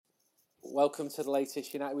Welcome to the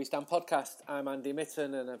latest United We Stand podcast. I'm Andy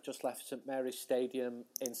Mitten and I've just left St Mary's Stadium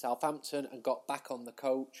in Southampton and got back on the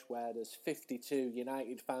coach where there's 52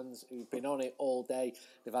 United fans who've been on it all day.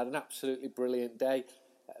 They've had an absolutely brilliant day.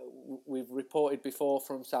 We've reported before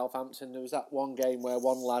from Southampton, there was that one game where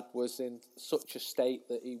one lad was in such a state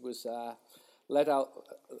that he was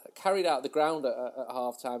carried out the ground at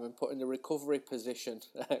half time and put in a recovery position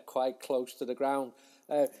quite close to the ground.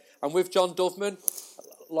 I'm with John Doveman,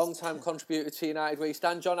 long-time contributor to United We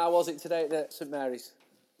Stand. John, how was it today at St Mary's?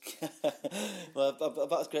 Well,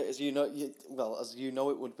 about as great as you know. As you know,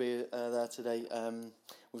 it would be there today.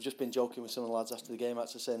 We've just been joking with some of the lads after the game,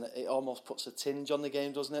 actually saying that it almost puts a tinge on the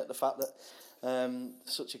game, doesn't it? The fact that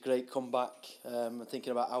such a great comeback, and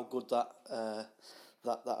thinking about how good that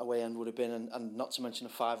away end would have been, and not to mention a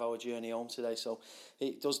 5-hour journey home today. So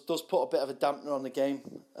it does put a bit of a dampener on the game,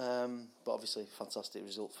 but obviously fantastic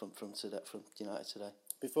result from United today.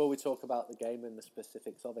 Before we talk about the game and the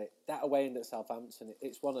specifics of it, that away end at Southampton,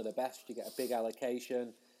 it's one of the best. You get a big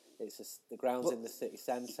allocation. The ground's in the city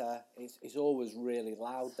centre. It's always really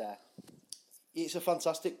loud there. It's a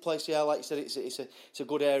fantastic place, yeah. Like you said, it's a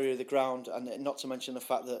good area of the ground, and not to mention the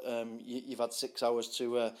fact that you've had 6 hours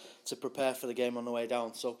to prepare for the game on the way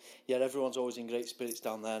down. So yeah, everyone's always in great spirits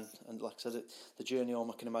down there, and like I said, the journey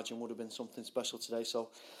home I can imagine would have been something special today. So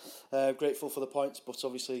grateful for the points, but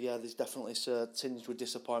obviously yeah, there's definitely tinged with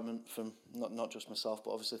disappointment from not just myself,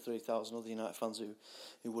 but obviously 3,000 other United fans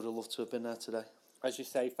who would have loved to have been there today. As you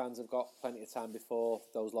say, fans have got plenty of time before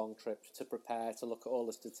those long trips to prepare, to look at all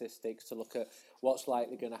the statistics, to look at what's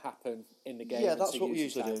likely going to happen in the game. Yeah, that's what we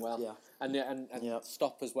usually do. Well. Yeah. And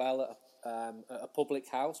stop as well at a public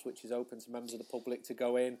house, which is open to members of the public to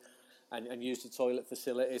go in and use the toilet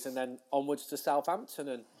facilities, and then onwards to Southampton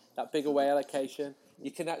and that big away allocation.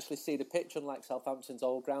 You can actually see the pitch, unlike Southampton's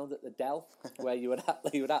old ground at the Dell, where you were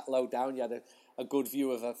at low down. You had a good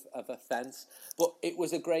view of a fence. But it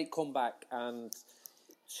was a great comeback, and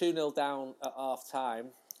 2-0 down at half time.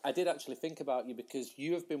 I did actually think about you because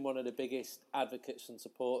you have been one of the biggest advocates and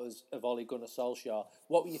supporters of Ole Gunnar Solskjaer.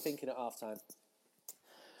 What were you thinking at half time?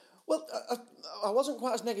 Well, I wasn't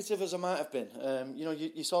quite as negative as I might have been.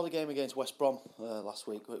 You saw the game against West Brom last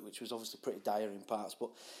week, which was obviously pretty dire in parts, but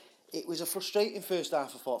it was a frustrating first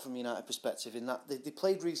half, I thought, from a United perspective, in that they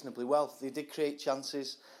played reasonably well. They did create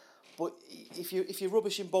chances, but if you're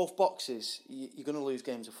rubbish in both boxes, you're going to lose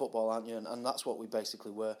games of football, aren't you? And that's what we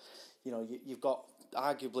basically were. You've got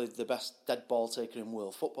arguably the best dead ball taker in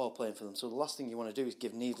world football playing for them. So the last thing you want to do is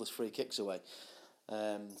give needless free kicks away,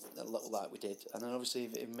 like we did. And then obviously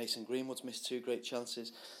Mason Greenwood's missed 2 great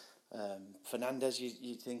chances. Fernandes,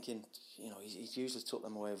 you're thinking, he's usually took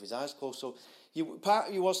them away with his eyes closed. So part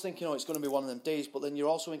of you was thinking, it's going to be one of them days. But then you're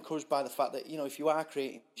also encouraged by the fact that, if you are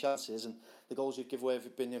creating chances and the goals you give away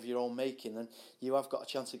have been of your own making, then you have got a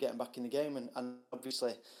chance of getting back in the game. And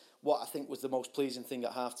obviously, what I think was the most pleasing thing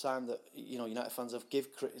at half time that United fans have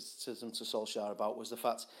give criticism to Solskjaer about was the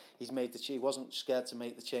fact he wasn't scared to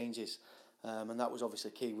make the changes, and that was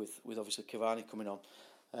obviously key with obviously Cavani coming on.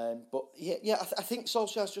 But I think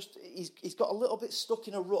Solskjaer's he's got a little bit stuck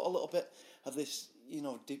in a rut, a little bit of this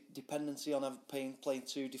dependency on playing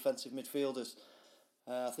 2 defensive midfielders.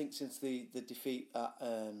 I think since the defeat at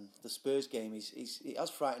the Spurs game, it has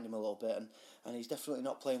frightened him a little bit, and he's definitely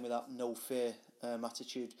not playing with that no fear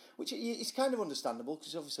attitude, which is kind of understandable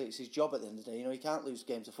because obviously it's his job at the end of the day. You can't lose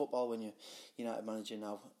games of football when you're United manager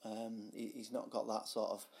now. He's not got that sort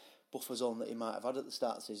of buffer zone that he might have had at the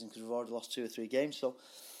start of the season because we've already lost 2 or 3 games. So,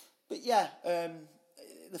 but yeah.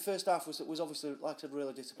 The first half was obviously, like I said,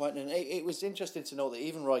 really disappointing. And it was interesting to note that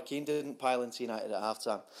even Roy Keane didn't pile into United at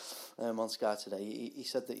half-time on Sky today. He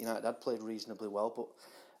said that United had played reasonably well, but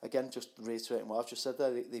again, just reiterating what I've just said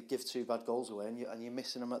there, they give 2 bad goals away and you're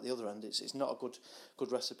missing them at the other end. It's not a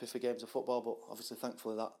good recipe for games of football, but obviously,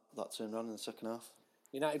 thankfully, that turned around in the second half.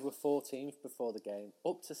 United were 14th before the game,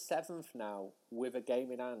 up to 7th now with a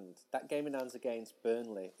game in hand. That game in hand's against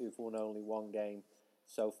Burnley, who've won only 1 game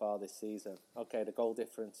so far this season. Okay, the goal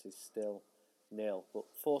difference is still 0, but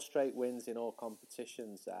 4 straight wins in all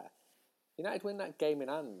competitions there. United win that game in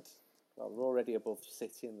hand. Well, we're already above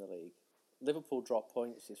City in the league. Liverpool dropped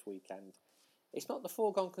points this weekend. It's not the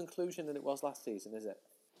foregone conclusion that it was last season, is it?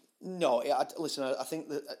 No, listen, I think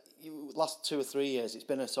that last 2 or 3 years, it's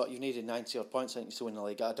been a sort. You've needed 90-odd points, I think, to win the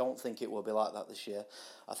league. I don't think it will be like that this year.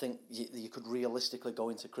 I think you could realistically go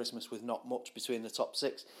into Christmas with not much between the top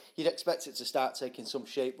 6. You'd expect it to start taking some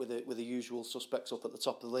shape with the usual suspects up at the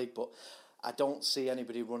top of the league, but I don't see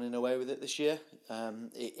anybody running away with it this year.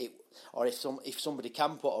 Or if somebody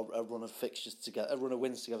can put a run of fixtures together, a run of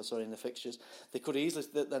wins together, in the fixtures, they could easily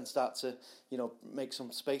then start to make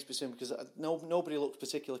some space between, because nobody looked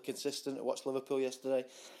particularly consistent. I watched Liverpool yesterday;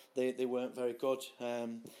 they weren't very good.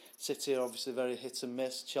 City are obviously very hit and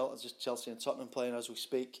miss. Chelsea and Tottenham playing as we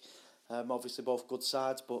speak. Obviously both good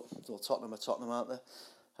sides, but Tottenham are Tottenham, aren't they?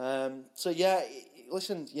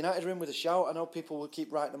 Listen, United are in with a shout. I know people will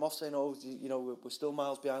keep writing them off, saying, we're still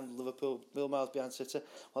miles behind Liverpool, miles behind City.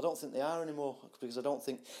 Well, I don't think they are anymore, because I don't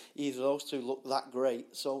think either of those two look that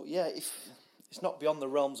great. So, if it's not beyond the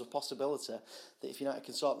realms of possibility that if United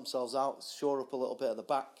can sort themselves out, shore up a little bit at the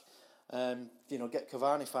back, get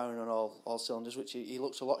Cavani firing on all cylinders, which he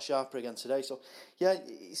looks a lot sharper again today. So,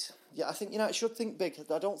 I think United should think big.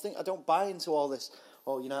 I don't buy into all this.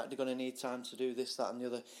 Oh, United are going to need time to do this, that, and the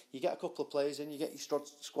other. You get a couple of players in, you get your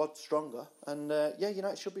squad stronger, and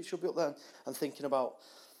United should be up there and thinking about,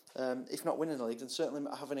 if not winning the league, then certainly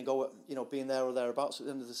having a go at being there or thereabouts at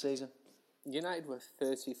the end of the season. United were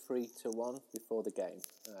 33-1 before the game.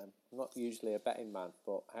 I'm not usually a betting man,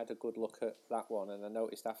 but I had a good look at that one, and I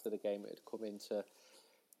noticed after the game it had come into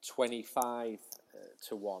 25-1.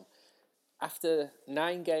 After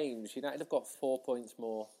 9 games, United have got 4 points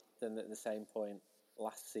more than at the same point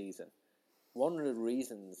last season. One of the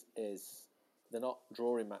reasons is they're not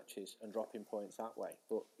drawing matches and dropping points that way.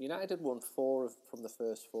 But United had won 4 from the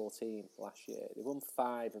first 14 last year. They've won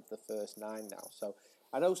 5 of the first 9 now. So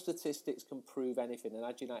I know statistics can prove anything, and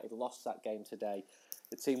had United lost that game today,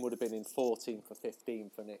 the team would have been in 14th or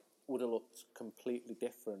 15th, and it would have looked completely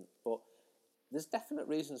different. But there's definite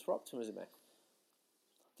reasons for optimism here.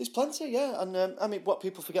 There's plenty, yeah, and what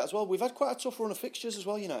people forget as well, we've had quite a tough run of fixtures as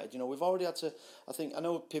well, United. We've already had to, I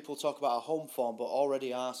know people talk about our home form, but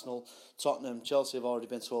already Arsenal, Tottenham, Chelsea have already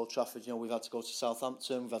been to Old Trafford. We've had to go to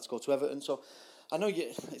Southampton, we've had to go to Everton. So I know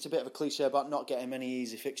it's a bit of a cliche about not getting many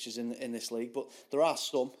easy fixtures in this league, but there are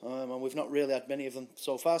some, and we've not really had many of them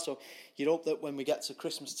so far. So you'd hope that when we get to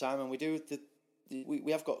Christmas time and we do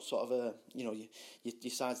we have got sort of your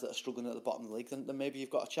sides that are struggling at the bottom of the league, then maybe you've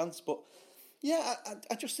got a chance. But yeah,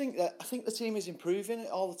 I just think the team is improving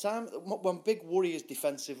all the time. One big worry is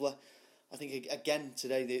defensively. I think again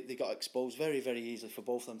today they got exposed very, very easily for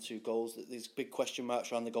both them 2 goals. There's big question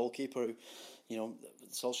marks around the goalkeeper who,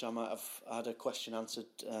 Solskjaer might have had a question answered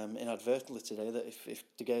inadvertently today, that if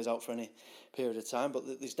De Gea's out for any period of time.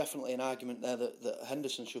 But there's definitely an argument there that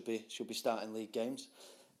Henderson should be starting league games.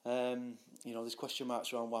 There's question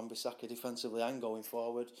marks around Wan-Bissaka defensively and going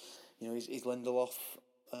forward. Is Lindelof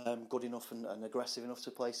good enough and aggressive enough to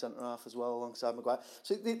play centre half as well alongside Maguire?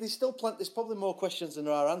 So there's still plenty. There's probably more questions than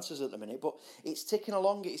there are answers at the minute, but it's ticking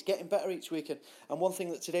along. It's getting better each week, and one thing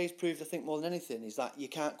that today's proved, I think, more than anything, is that you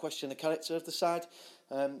can't question the character of the side.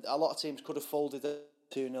 A lot of teams could have folded at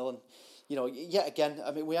 2-0, and yet again,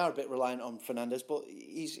 I mean, we are a bit reliant on Fernandes, but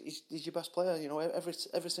he's your best player.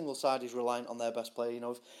 Every single side is reliant on their best player.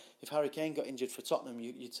 If Harry Kane got injured for Tottenham,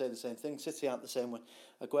 you'd say the same thing. City aren't the same when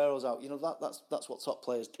Aguero's out. That's what top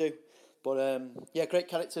players do. But great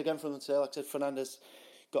character again from them today. Like I said, Fernandes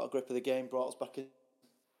got a grip of the game, brought us back in.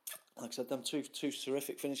 Like I said, them two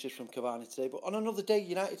terrific finishes from Cavani today. But on another day,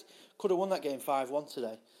 United could have won that game 5-1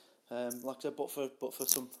 today. Like I said, but for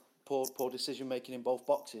some poor decision making in both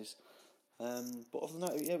boxes. But other than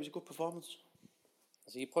that, it was a good performance.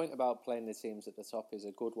 So your point about playing the teams at the top is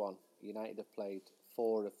a good one. United have played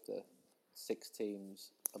 4 of the 6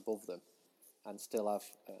 teams above them and still have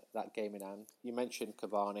that game in hand. You mentioned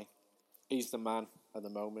Cavani. He's the man at the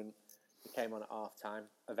moment. He came on at half-time,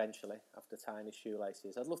 eventually, after tying his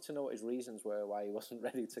shoelaces. I'd love to know what his reasons were why he wasn't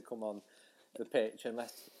ready to come on the pitch,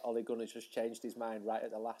 unless Ole Gunnar just changed his mind right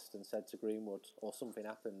at the last and said to Greenwood, or something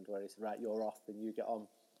happened where he said, right, you're off and you get on,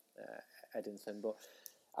 Eddington. But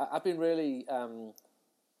I've been really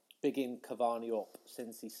bigging Cavani up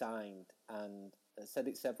since he signed, and I said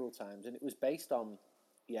it several times, and it was based on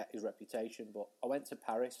his reputation. But I went to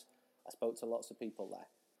Paris, I spoke to lots of people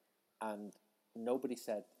there, and nobody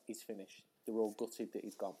said he's finished. They were all gutted that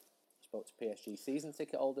he's gone. I spoke to PSG season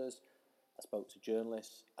ticket holders, I spoke to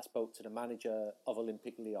journalists, I spoke to the manager of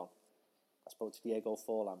Olympique Lyon, I spoke to Diego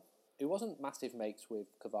Forlan, who wasn't massive mates with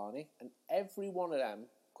Cavani, and every one of them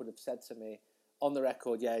could have said to me, on the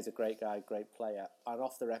record, he's a great guy, great player, and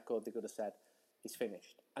off the record they could have said, he's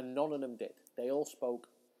finished. And none of them did. They all spoke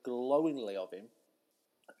glowingly of him,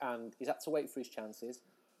 and he's had to wait for his chances.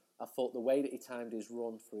 I thought the way that he timed his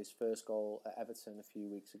run for his first goal at Everton a few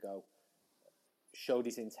weeks ago showed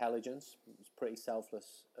his intelligence. It was pretty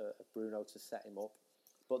selfless of Bruno to set him up.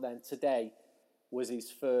 But then today was his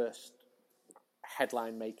first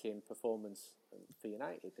headline-making performance for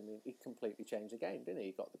United. I mean, he completely changed the game, didn't he?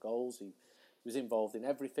 He got the goals. He was involved in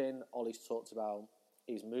everything. Ollie's talked about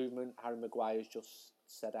his movement. Harry Maguire's just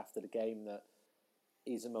said after the game that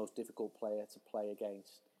he's the most difficult player to play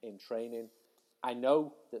against in training. I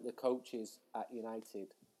know that the coaches at United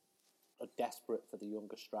are desperate for the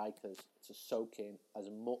younger strikers to soak in as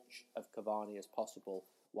much of Cavani as possible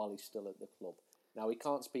while he's still at the club. Now, he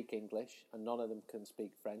can't speak English, and none of them can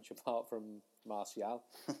speak French apart from Martial,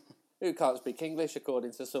 who can't speak English,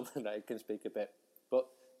 according to someone that can speak a bit. But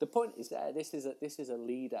the point is there, this is a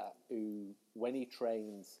leader who, when he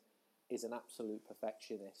trains, is an absolute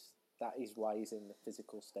perfectionist. That is why he's in the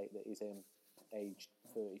physical state that he's in, aged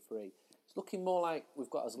 33. It's looking more like we've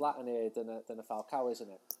got a Zlatan here than a Falcao, isn't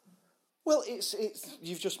it? Well, it's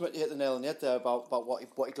you've just hit the nail on the head there about what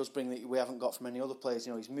he does bring that we haven't got from any other players.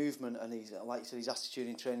 You know, his movement and his, like you said, his attitude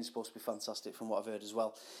in training is supposed to be fantastic from what I've heard as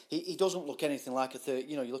well. He doesn't look anything like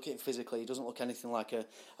you know, you look at him physically, he doesn't look anything like an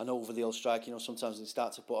over the hill striker. You know, sometimes they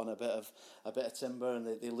start to put on a bit of timber and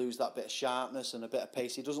they lose that bit of sharpness and a bit of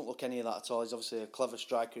pace. He doesn't look any of that at all. He's obviously a clever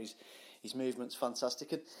striker. His movement's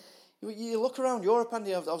fantastic. And you look around Europe,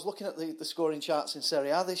 Andy. I was looking at the scoring charts in Serie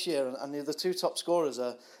A this year, and the two top scorers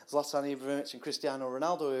are Zlatan Ibrahimovic and Cristiano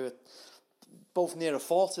Ronaldo, who are both nearer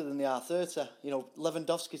 40 than they are 30. You know,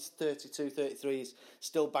 Lewandowski's 32, 33, he's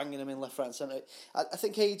still banging them in left, right and centre. I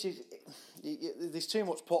think age is... There's too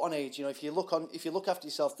much put on age. You know, if you look after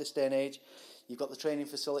yourself this day and age, you've got the training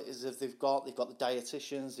facilities they've got the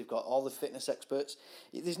dietitians, they've got all the fitness experts.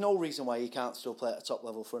 There's no reason why he can't still play at a top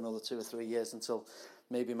level for another 2 or 3 years until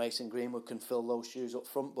maybe Mason Greenwood can fill those shoes up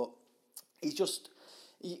front. But he's just...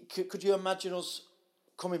 Could you imagine us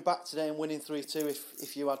coming back today and winning 3-2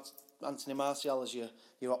 if you had Anthony Martial as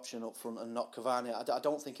your option up front and not Cavani? I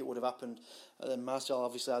don't think it would have happened. Martial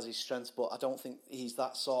obviously has his strengths, but I don't think he's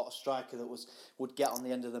that sort of striker that would get on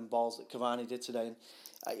the end of them balls that Cavani did today. And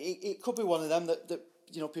it could be one of them that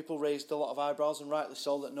you know, people raised a lot of eyebrows, and rightly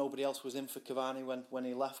so, that nobody else was in for Cavani when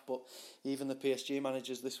he left. But even the PSG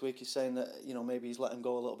managers this week is saying that, you know, maybe he's let him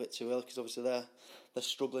go a little bit too early because obviously they're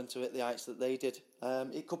struggling to hit the heights that they did.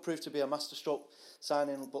 It could prove to be a masterstroke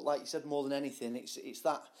signing, but like you said, more than anything, it's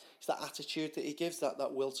that attitude that he gives, that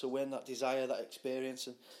will to win, that desire, that experience.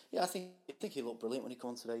 And yeah, I think he looked brilliant when he came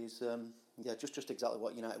on today. He's just exactly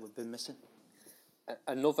what United would have been missing.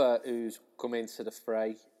 Another who's come into the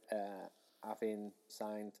fray, having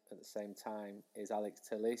signed at the same time, is Alex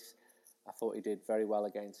Telles. I thought he did very well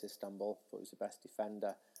against Istanbul. I thought he was the best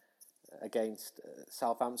defender against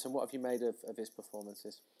Southampton. What have you made of his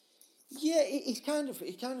performances? Yeah, he's kind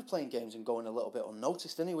of playing games and going a little bit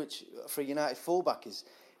unnoticed, isn't he? Which for a United fullback is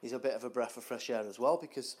a bit of a breath of fresh air as well,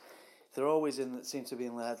 because they're always seem to be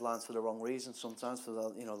in the headlines for the wrong reasons. Sometimes for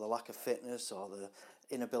the lack of fitness or the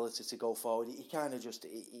inability to go forward. He kind of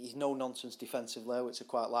he's no nonsense defensively, which I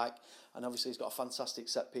quite like, and obviously he's got a fantastic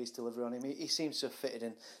set piece delivery on him. He seems to have fitted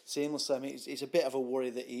in seamlessly. I mean, it's a bit of a worry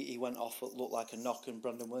that he went off. It looked like a knock, and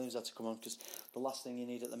Brandon Williams had to come on, because the last thing you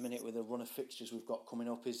need at the minute with the run of fixtures we've got coming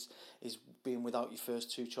up is being without your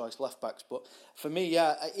first two choice left backs. But for me,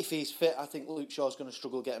 yeah, if he's fit, I think Luke Shaw's going to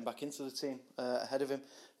struggle getting back into the team ahead of him,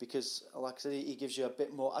 because like I said, he gives you a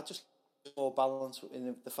bit more. More balance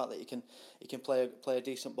in the fact that he can play a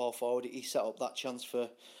decent ball forward. He set up that chance for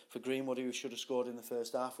Greenwood, who should have scored in the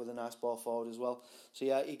first half with a nice ball forward as well. So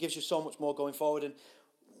yeah, he gives you so much more going forward. And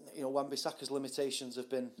you know, Wan-Bissaka's limitations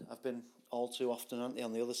have been all too often, aren't they,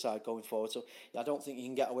 on the other side going forward. So yeah, I don't think you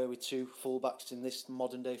can get away with two fullbacks in this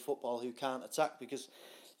modern day football who can't attack, because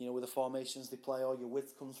you know, with the formations they play, all your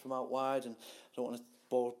width comes from out wide, and I don't want to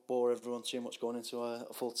bore everyone too much going into a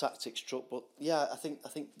full tactics truck. But yeah, I think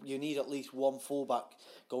you need at least one fullback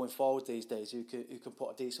going forward these days who can put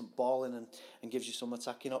a decent ball in and gives you some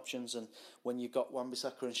attacking options. And when you've got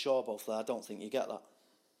Wan-Bissaka and Shaw both there, I don't think you get that.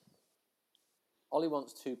 Ollie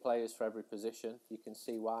wants two players for every position. You can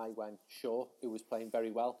see why when Shaw, who was playing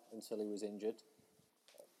very well until he was injured,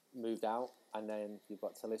 moved out, and then you've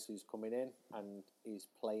got Telles who's coming in and he's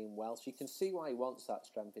playing well. So you can see why he wants that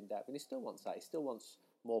strength in depth, and he still wants that. He still wants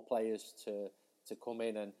more players to come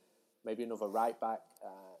in, and maybe another right back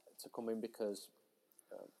to come in, because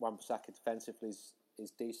Wan-Bissaka defensively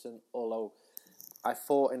is decent. Although I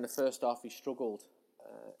thought in the first half he struggled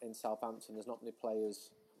in Southampton. There's not many players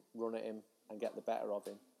run at him and get the better of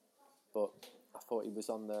him, but I thought he was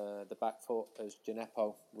on the back foot as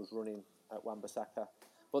Djenepo was running at Wan-Bissaka.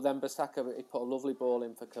 But then Bissaka, he put a lovely ball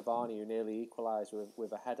in for Cavani, who nearly equalised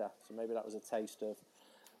with a header. So maybe that was a taste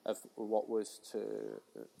of what was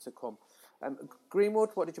to come.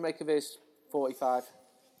 Greenwood, what did you make of his 45?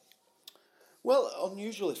 Well,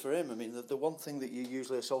 unusually for him. I mean, the one thing that you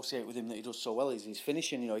usually associate with him that he does so well is his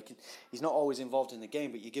finishing. You know, he's not always involved in the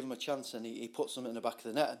game, but you give him a chance and he puts them in the back of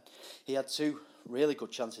the net. And he had two really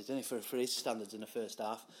good chances, didn't he, for his standards in the first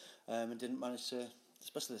half, and didn't manage to,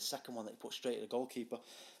 especially the second one that he put straight at the goalkeeper.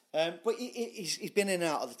 But he's been in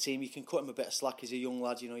and out of the team. You can cut him a bit of slack. He's a young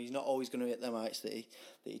lad. You know, he's not always going to hit them heights that he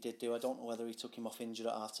did do. I don't know whether he took him off injured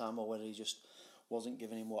at half time or whether he just wasn't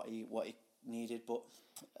giving him what he needed. But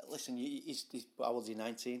listen, he's how old is he?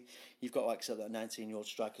 19. You've got to accept that a 19-year-old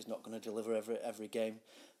striker's not going to deliver every game.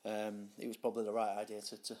 It was probably the right idea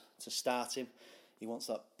to start him. He wants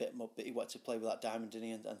that bit more. He wanted to play with that diamond, didn't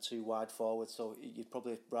he? And two wide forwards. So you'd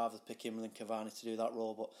probably rather pick him than Cavani to do that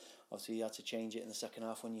role. But obviously, you had to change it in the second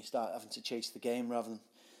half when you start having to chase the game rather than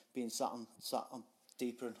being sat on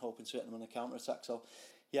deeper and hoping to hit them on the counter attack. So,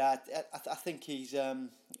 yeah, I think he's.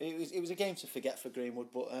 It was a game to forget for Greenwood,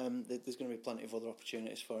 but there's going to be plenty of other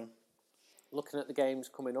opportunities for him. Looking at the games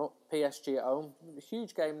coming up, PSG at home, a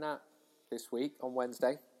huge game that this week on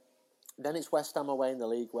Wednesday. Then it's West Ham away in the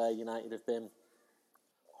league, where United have been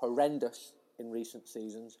horrendous in recent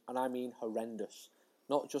seasons, and I mean horrendous.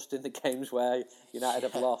 Not just in the games where United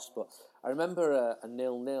have lost, but I remember a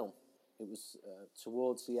 0-0. It was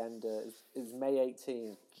towards the end. It was May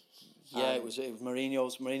 18. Yeah, it was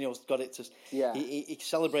Mourinho's. Mourinho's got it to. Yeah, he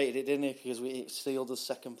celebrated it, didn't he? Because it sealed us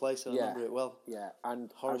second place. I remember it well. Yeah,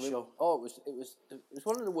 and horror show. Oh, it was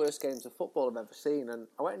one of the worst games of football I've ever seen. And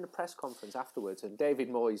I went in the press conference afterwards, and David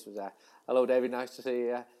Moyes was there. Hello, David. Nice to see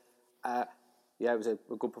you. Yeah, it was a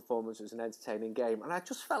good performance. It was an entertaining game, and I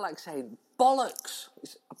just felt like saying bollocks.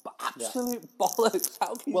 It's absolute bollocks.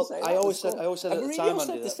 How can you say that? I always said at the time,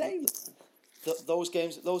 Andy, the same. Those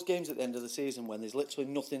games at the end of the season when there's literally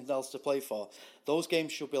nothing else to play for, those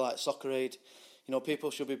games should be like Soccer Aid. You know, people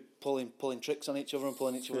should be pulling tricks on each other and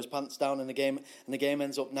pulling each other's pants down in the game, and the game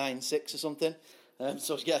ends up 9-6 or something.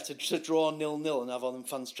 So yeah, to draw 0-0 and have all them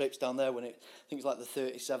fans traipse down there when I think it's like the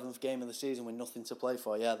 37th game of the season with nothing to play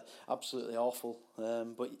for. Yeah, absolutely awful.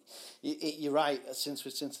 But you're right. Since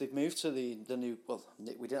they've moved to the new, well,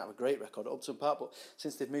 we didn't have a great record at Upton Park, but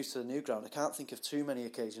since they've moved to the new ground, I can't think of too many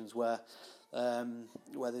occasions where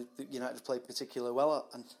the United have played particularly well.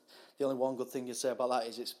 And the only one good thing you say about that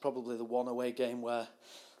is it's probably the one away game where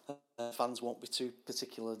fans won't be too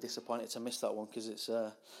particularly disappointed to miss that one, because it's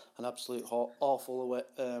an absolute awful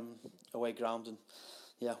away ground, and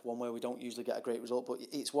yeah, one where we don't usually get a great result, but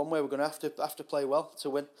it's one where we're going to have to play well to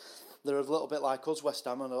win. They're a little bit like us, West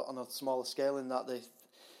Ham, on a smaller scale, in that they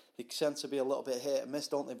tend to be a little bit hit and miss,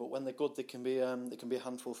 don't they? But when they're good, they can be a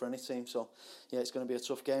handful for any team. So yeah, it's going to be a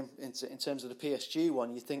tough game. In terms of the PSG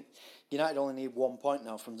one, you think United only need 1 point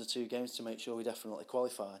now from the two games to make sure we definitely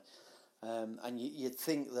qualify. And you'd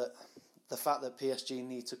think that the fact that PSG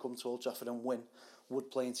need to come to Old Trafford and win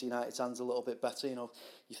would play into United's hands a little bit better. You know,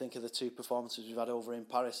 you think of the two performances we've had over in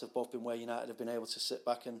Paris have both been where United have been able to sit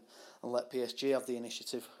back and let PSG have the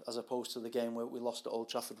initiative, as opposed to the game where we lost at Old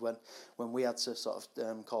Trafford when we had to sort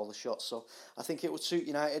of call the shots. So I think it would suit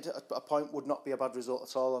United. A point would not be a bad result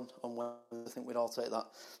at all on Wednesday. I think we'd all take that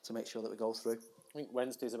to make sure that we go through. I think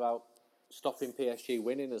Wednesday's about stopping PSG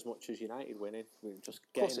winning as much as United winning. We're just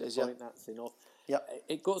getting the point, that's enough. Yeah.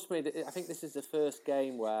 It guts me. I think this is the first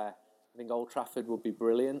game where I think Old Trafford would be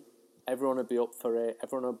brilliant. Everyone would be up for it.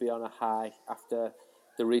 Everyone would be on a high after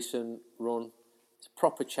the recent run. It's a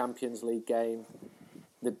proper Champions League game.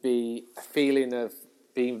 There'd be a feeling of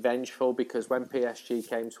being vengeful, because when PSG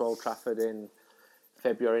came to Old Trafford in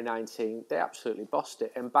February 19, they absolutely bossed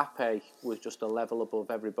it. Mbappe was just a level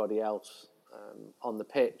above everybody else on the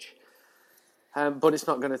pitch. But it's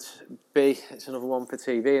not going to be. It's another one for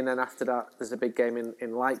TV, and then after that, there's a big game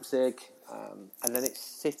in Leipzig, and then it's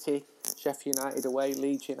City, Sheffield United away,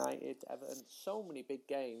 Leeds United, Everton. So many big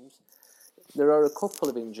games. There are a couple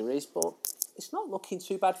of injuries, but it's not looking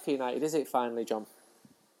too bad for United, is it? Finally, John.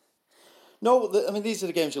 No, I mean, these are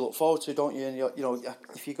the games you look forward to, don't you? And you know,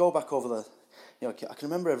 if you go back over the. You know, I can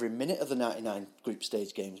remember every minute of the 99 group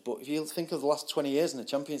stage games, but if you think of the last 20 years in the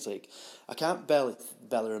Champions League, I can't barely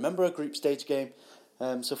remember a group stage game.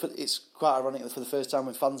 It's quite ironic that for the first time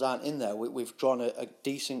when fans aren't in there, we've drawn a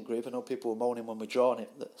decent group. I know people were moaning when we drawn it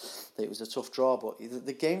that it was a tough draw, but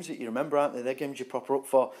the games that you remember, aren't they? They're games you proper up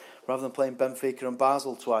for, rather than playing Benfica and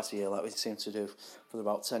Basel twice a year like we seem to do for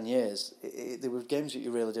about 10 years. They were games that you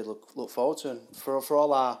really did look forward to, and for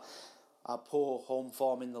all our poor home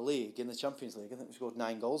form in the league, in the Champions League, I think we scored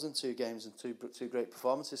 9 goals in 2 games and two great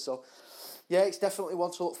performances. So, yeah, it's definitely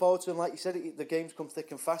one to look forward to. And like you said, the games come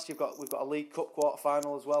thick and fast. We've got a League Cup quarter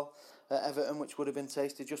final as well at Everton, which would have been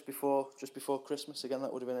tasted just before Christmas. Again,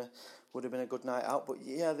 that would have been a good night out. But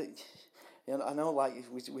yeah, I know, like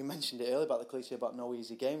we mentioned it earlier about the cliche about no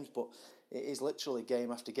easy games, but it is literally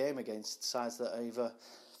game after game against sides that are either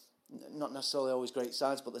not necessarily always great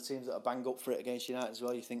sides, but the teams that are bang up for it against United as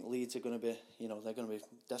well. You think Leeds are going to be, they're going to be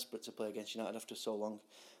desperate to play against United after so long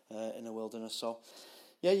in the wilderness. So,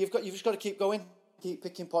 yeah, you've just got to keep going, keep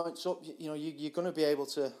picking points up. You're going to be able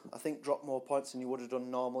to, I think, drop more points than you would have done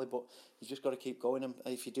normally, but you've just got to keep going. And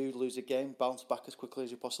if you do lose a game, bounce back as quickly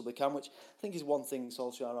as you possibly can, which I think is one thing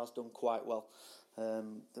Solskjaer has done quite well.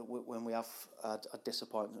 That when we have had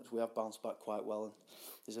disappointments, we have bounced back quite well, and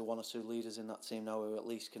there's one or two leaders in that team now who at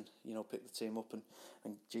least can pick the team up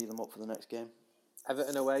and gee them up for the next game.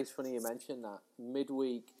 Everton away, it's funny you mentioned that.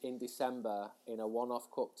 Midweek in December in a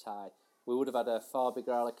one-off cup tie, we would have had a far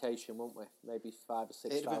bigger allocation, wouldn't we? Maybe 5,000 or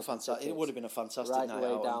 6,000. It'd have been fantastic. It would have been a fantastic right night way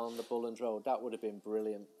out. Down the Bullens Road. That would have been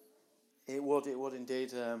brilliant. It would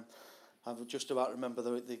indeed. I just about remember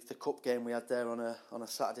the cup game we had there on a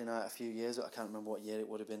Saturday night a few years ago. I can't remember what year it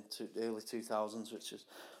would have been, early 2000s, which is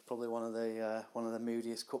probably one of the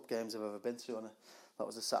moodiest cup games I've ever been to. That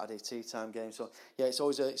was a Saturday tea time game. So yeah, it's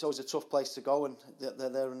always a tough place to go, and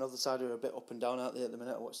they're another side who are a bit up and down out there at the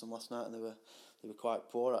minute. I watched them last night, and they were quite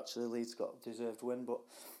poor actually. Leeds got a deserved win, but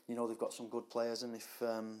they've got some good players, and if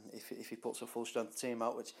he puts a full strength team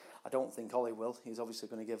out, which I don't think Ollie will, he's obviously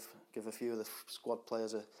going to give a few of the squad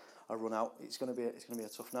players a run out. It's going to be a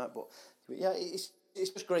tough night, but yeah, it's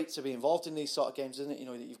just great to be involved in these sort of games, isn't it?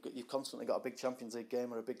 You've constantly got a big Champions League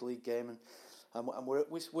game or a big league game, and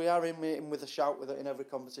we are in with a shout in every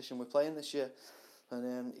competition we're playing this year,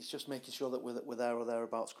 and it's just making sure that we're there or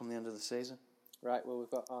thereabouts come the end of the season. Right, well, we've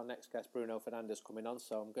got our next guest, Bruno Fernandes, coming on,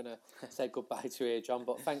 so I'm going to say goodbye to you, John,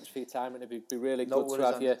 but thanks for your time, and it'd be really good to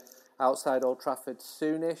have you outside Old Trafford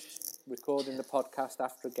soonish, recording the podcast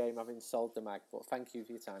after a game, having sold the mag, but thank you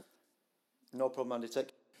for your time. No problem, Andy.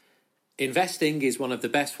 Take. Investing is one of the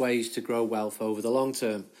best ways to grow wealth over the long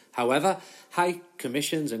term. However, high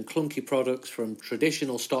commissions and clunky products from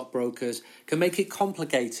traditional stockbrokers can make it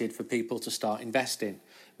complicated for people to start investing.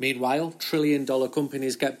 Meanwhile, trillion-dollar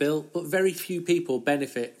companies get built, but very few people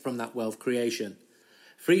benefit from that wealth creation.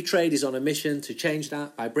 Free Trade is on a mission to change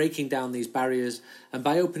that by breaking down these barriers and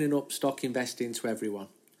by opening up stock investing to everyone.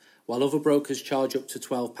 While other brokers charge up to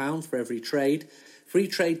 £12 for every trade, Free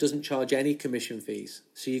Trade doesn't charge any commission fees,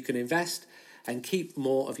 so you can invest and keep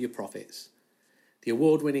more of your profits. The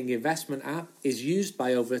award-winning investment app is used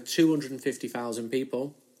by over 250,000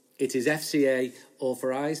 people. It is FCA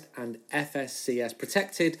authorised and FSCS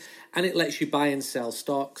protected, and it lets you buy and sell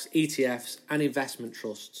stocks, ETFs and investment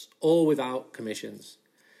trusts, all without commissions.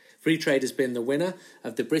 Free Trade has been the winner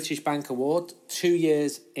of the British Bank Award 2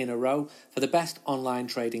 years in a row for the best online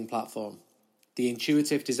trading platform. The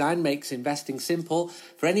intuitive design makes investing simple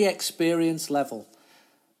for any experience level.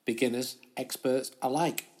 Beginners, experts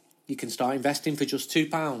alike. You can start investing for just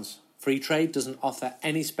 £2. Free Trade doesn't offer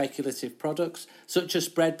any speculative products, such as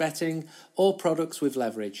spread betting or products with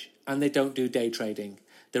leverage, and they don't do day trading.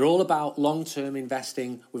 They're all about long-term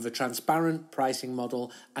investing with a transparent pricing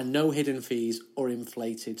model and no hidden fees or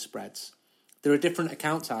inflated spreads. There are different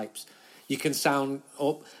account types. You can sign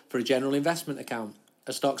up for a general investment account,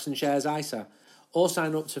 a stocks and shares ISA, or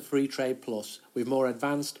sign up to Free Trade Plus with more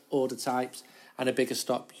advanced order types and a bigger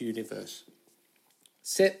stock universe.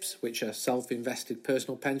 SIPs, which are self-invested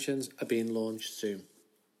personal pensions, are being launched soon.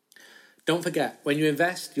 Don't forget, when you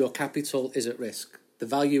invest, your capital is at risk. The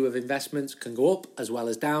value of investments can go up as well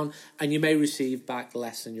as down, and you may receive back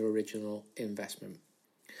less than your original investment.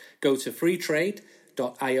 Go to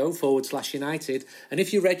freetrade.io/United, and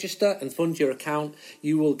if you register and fund your account,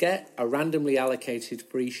 you will get a randomly allocated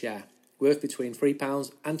free share worth between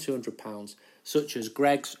 £3 and £200, such as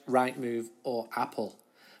Greggs, Rightmove or Apple.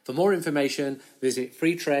 For more information, visit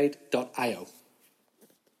freetrade.io.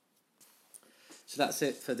 So that's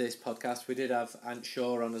it for this podcast. We did have Ant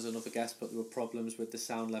Shaw on as another guest, but there were problems with the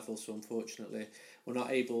sound level, so unfortunately we're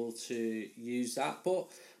not able to use that.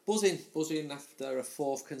 But buzzing after a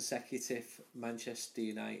fourth consecutive Manchester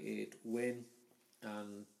United win,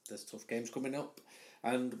 and there's tough games coming up.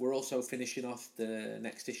 And we're also finishing off the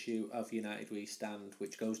next issue of United We Stand,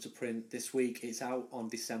 which goes to print this week. It's out on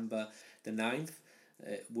December the 9th.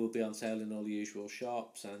 It will be on sale in all the usual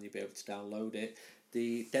shops, and you'll be able to download it.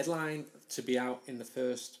 The deadline to be out in the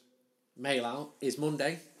first mail out is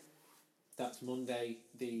Monday. That's Monday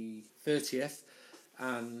the 30th.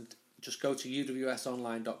 And just go to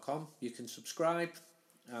uwsonline.com. You can subscribe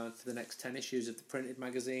for the next 10 issues of the printed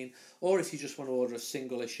magazine. Or if you just want to order a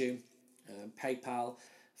single issue, PayPal,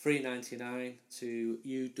 $3.99 to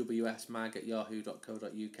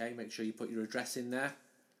uwsmag@yahoo.co.uk. Make sure you put your address in there,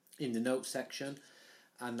 in the notes section.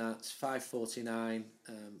 and that's $5.49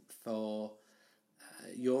 for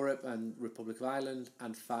Europe and Republic of Ireland,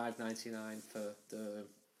 and $5.99 for the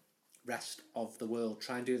rest of the world.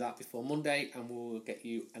 Try and do that before Monday, and we'll get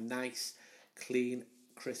you a nice, clean,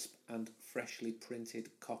 crisp, and freshly printed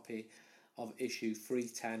copy of issue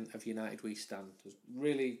 310 of United We Stand. There's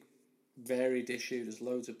really varied issue. There's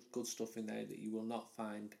loads of good stuff in there that you will not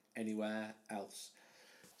find anywhere else.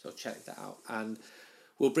 So check that out. And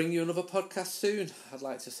we'll bring you another podcast soon. I'd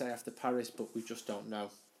like to say after Paris, but we just don't know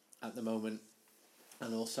at the moment.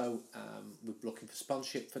 And also, we're looking for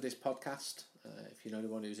sponsorship for this podcast. If you know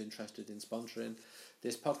anyone who's interested in sponsoring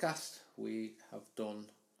this podcast, we have done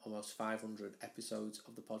almost 500 episodes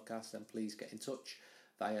of the podcast, then please get in touch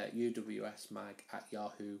via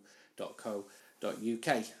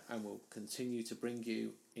uwsmag@yahoo.co.uk, and we'll continue to bring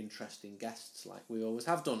you interesting guests like we always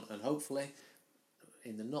have done, and hopefully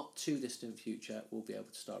in the not too distant future we'll be able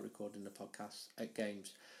to start recording the podcast at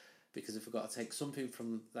games, because if we've got to take something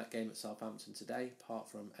from that game at Southampton today, apart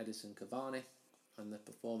from Edison Cavani and the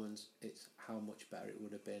performance, it's how much better it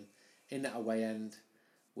would have been in that away end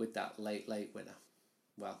with that late winner.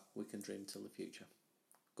 Well, we can dream till the future.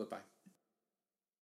 Goodbye.